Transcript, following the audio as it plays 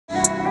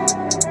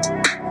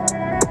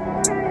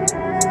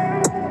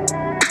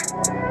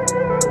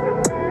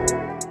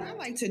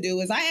to do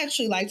is I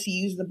actually like to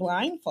use the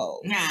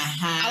blindfold.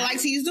 Uh-huh. I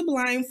like to use the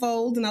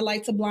blindfold, and I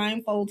like to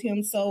blindfold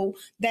him. So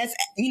that's,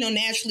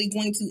 naturally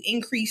going to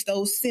increase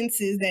those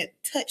senses, that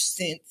touch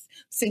sense,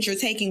 since you're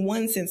taking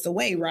one sense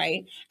away,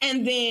 right?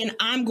 And then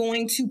I'm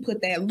going to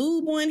put that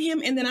lube on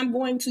him, and then I'm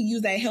going to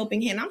use that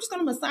helping hand. I'm just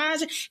going to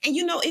massage it. And,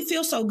 it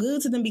feels so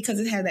good to them because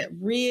it has that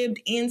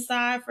ribbed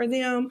inside for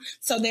them.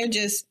 So they're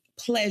just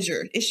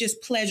pleasure. It's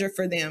just pleasure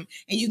for them.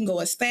 And you can go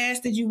as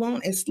fast as you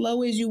want, as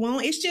slow as you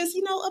want. It's just,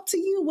 up to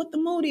you what the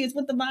mood is,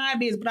 what the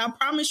vibe is. But I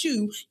promise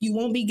you, you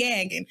won't be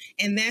gagging.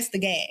 And that's the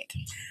gag.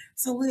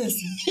 So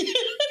listen.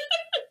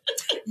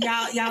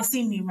 Y'all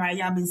see me, right?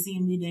 Y'all been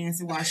seeing me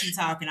dancing while she's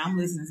talking. I'm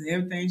listening to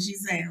everything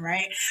she's saying,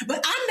 right? But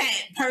I'm that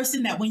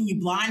person that when you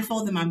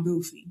blindfold them, I'm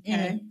goofy.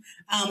 Okay.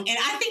 Mm-hmm. And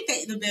I think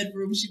that the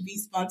bedroom should be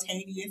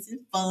spontaneous and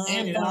fun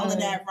and all of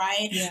that,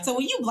 right? Yeah. So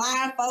when you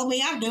blindfold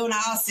me, I'm doing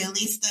all silly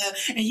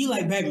stuff, and you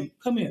like, baby,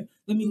 come here,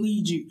 let me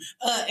lead you.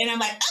 And I'm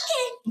like,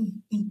 okay.